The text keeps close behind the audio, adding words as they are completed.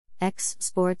X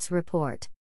Sports Report.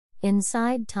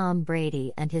 Inside Tom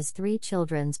Brady and his 3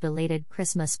 children's belated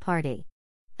Christmas party.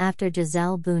 After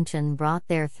Gisele Bündchen brought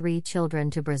their 3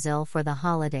 children to Brazil for the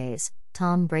holidays,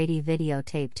 Tom Brady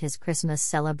videotaped his Christmas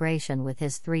celebration with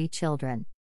his 3 children.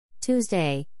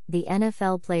 Tuesday, the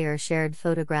NFL player shared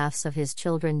photographs of his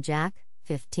children Jack,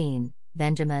 15,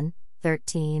 Benjamin,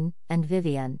 13, and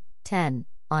Vivian, 10,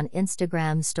 on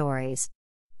Instagram stories.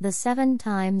 The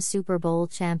 7-time Super Bowl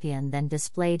champion then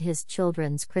displayed his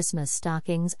children's Christmas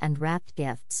stockings and wrapped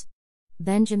gifts.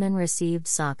 Benjamin received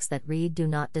socks that read "Do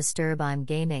not disturb, I'm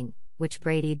gaming," which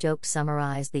Brady joked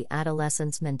summarized the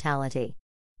adolescent's mentality.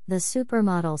 The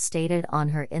supermodel stated on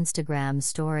her Instagram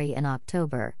story in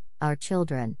October, "Our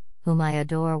children, whom I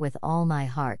adore with all my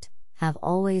heart, have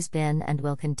always been and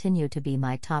will continue to be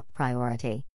my top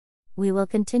priority. We will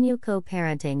continue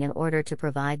co-parenting in order to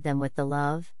provide them with the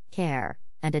love, care,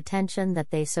 and attention that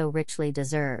they so richly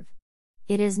deserve.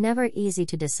 It is never easy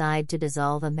to decide to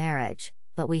dissolve a marriage,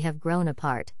 but we have grown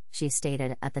apart," she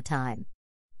stated at the time.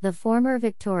 The former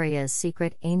Victoria's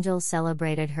Secret angel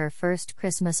celebrated her first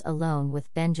Christmas alone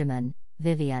with Benjamin,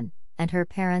 Vivian, and her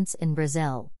parents in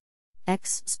Brazil.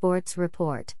 X Sports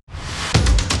Report.